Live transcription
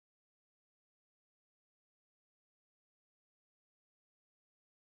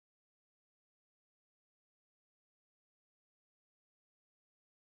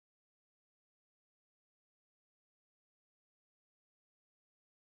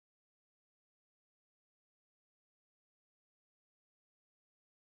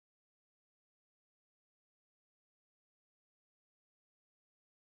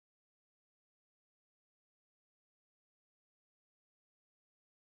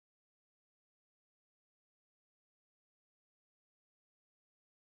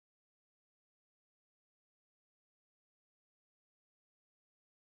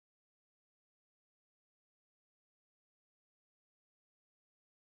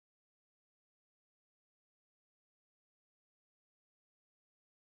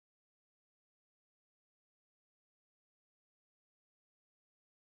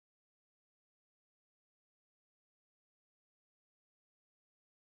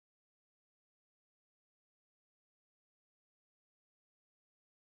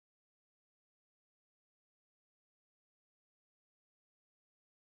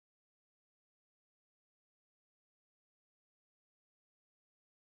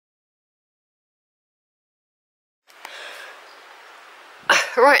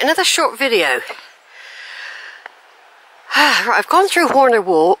Right, another short video. Right, I've gone through Horner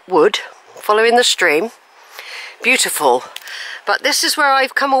Wood, following the stream. Beautiful. But this is where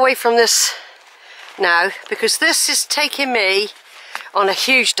I've come away from this now, because this is taking me on a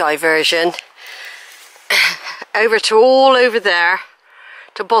huge diversion over to all over there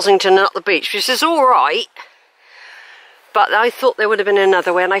to Bossington and up the beach, which is alright, but I thought there would have been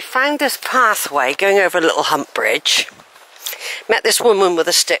another way, and I found this pathway going over a little hump bridge. Met this woman with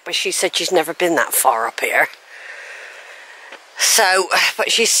a stick, but she said she's never been that far up here. So,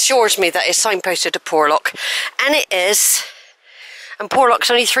 but she assures me that it's signposted to Porlock, and it is, and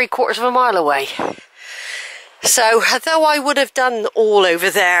Porlock's only 3/4 of a mile away. So, though I would have done all over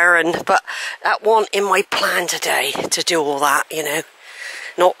there, but that wasn't in my plan today to do all that, you know.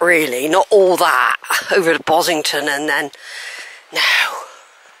 Not really, not all that over to Bossington and then, no.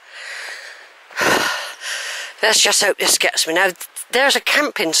 Let's just hope this gets me. Now, there's a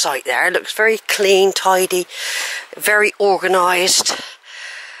camping site there. It looks very clean, tidy, very organised.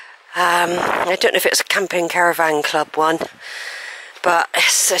 I don't know if it's a camping caravan club one, but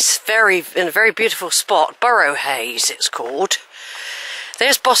it's in a very beautiful spot. Burrowhayes, it's called.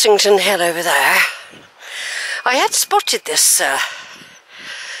 There's Bossington Hill over there. I had spotted this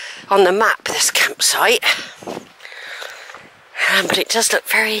on the map, this campsite, but it does look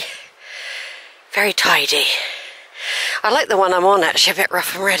very, very tidy. I like the one I'm on, actually, a bit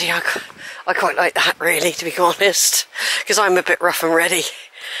rough and ready. I quite like that, really, to be honest, because I'm a bit rough and ready.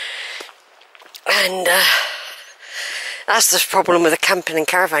 And that's the problem with the camping and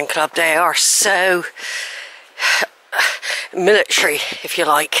caravan club. They are so military, if you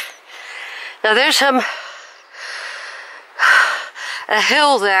like. Now there's a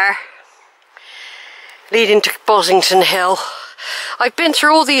hill there leading to Bossington Hill. I've been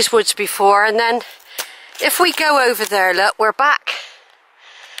through all these woods before, and then if we go over there, look, we're back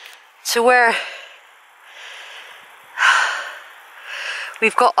to where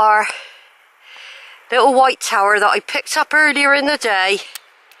we've got our little white tower that I picked up earlier in the day,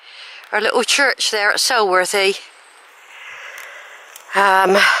 our little church there at Selworthy.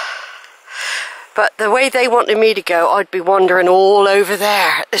 But the way they wanted me to go, I'd be wandering all over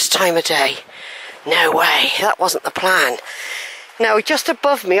there at this time of day. No way, that wasn't the plan. Now, just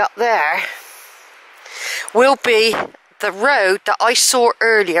above me up there will be the road that I saw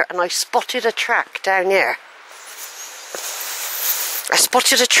earlier, and I spotted a track down here. I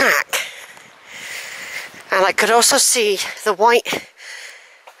spotted a track, and I could also see the white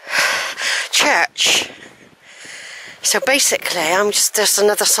church. So basically, there's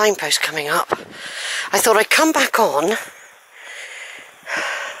another signpost coming up. I thought I'd come back on,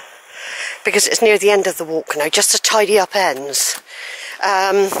 because it's near the end of the walk now, just to tidy up ends.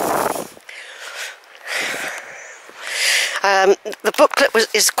 The booklet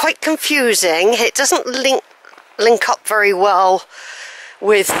is quite confusing. It doesn't link up very well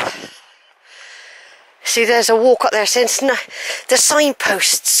with... See, there's a walk up there since the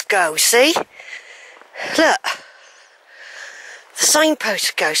signposts go, see? Look. The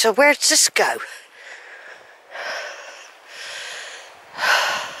signposts go, so where does this go?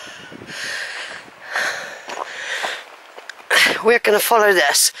 We're going to follow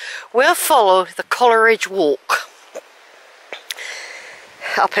this. We'll follow the Coleridge walk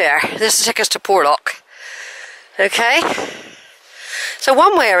up here. This will take us to Porlock. Okay? So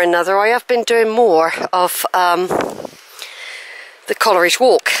one way or another, I have been doing more of the Coleridge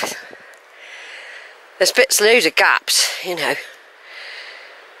walk. There's loads of gaps, you know.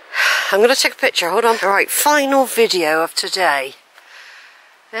 I'm going to take a picture, hold on. Alright, final video of today.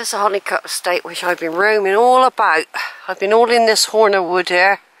 There's the Honeycutt estate, which I've been roaming all about. I've been all in this Horner Wood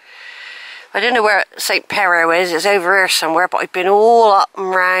here. I don't know where St. Pero is, it's over here somewhere, but I've been all up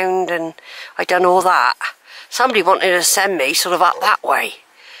and round, and I've done all that. Somebody wanted to send me sort of up that way.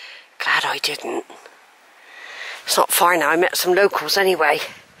 Glad I didn't. It's not far now, I met some locals anyway.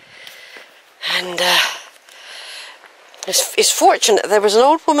 And it's fortunate there was an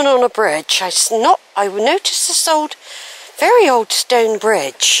old woman on a bridge. I noticed this very old stone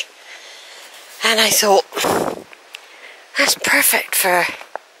bridge, and I thought, that's perfect for...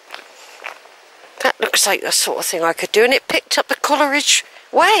 That looks like the sort of thing I could do, and it picked up the Coleridge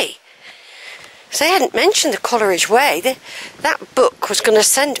Way. So they hadn't mentioned the Coleridge Way. That book was going to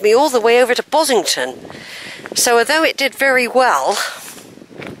send me all the way over to Bossington. So although it did very well,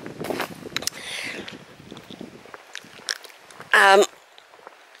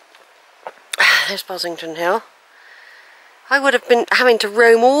 there's Bossington Hill. I would have been having to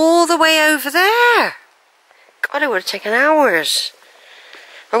roam all the way over there. God, it would have taken hours.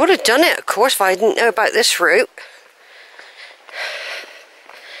 I would have done it, of course, if I didn't know about this route.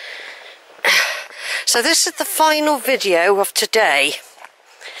 So this is the final video of today.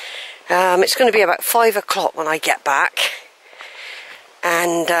 It's going to be about 5 o'clock when I get back.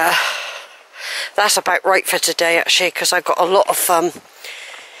 And that's about right for today actually, because I've got a lot of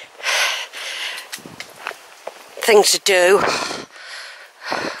things to do.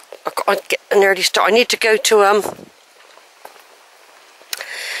 I've got to get an early start. I need to go to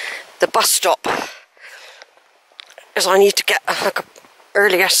the bus stop, because I need to get like a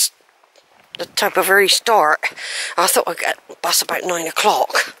earliest, the type of early start. I thought I'd get a bus about 9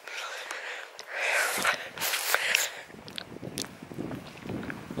 o'clock.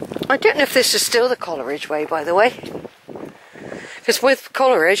 I don't know if this is still the Coleridge way, by the way, because with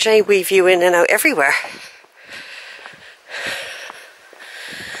Coleridge they weave you in and out everywhere.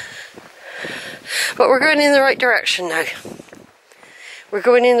 But we're going in the right direction now. We're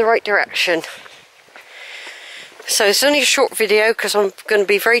going in the right direction. So it's only a short video because I'm going to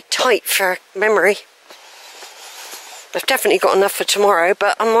be very tight for memory. I've definitely got enough for tomorrow,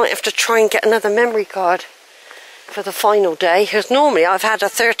 but I might have to try and get another memory card for the final day, because normally I've had a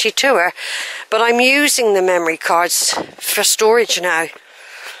 32er, but I'm using the memory cards for storage now.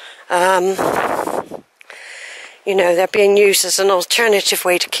 You know, they're being used as an alternative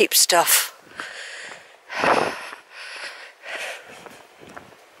way to keep stuff.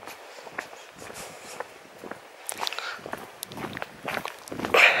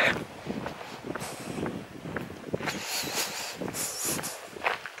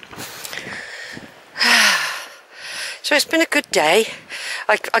 So it's been a good day.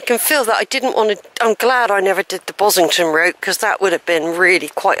 I can feel that I didn't want to. I'm glad I never did the Bossington route, because that would have been really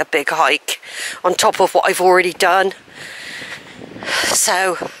quite a big hike on top of what I've already done.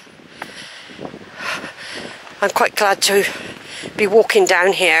 So I'm quite glad to be walking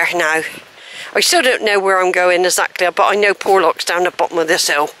down here now. I still don't know where I'm going exactly, but I know Porlock's down the bottom of this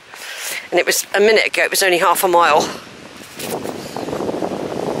hill. And it was, a minute ago, it was only half a mile.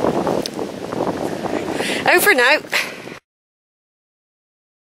 Over now.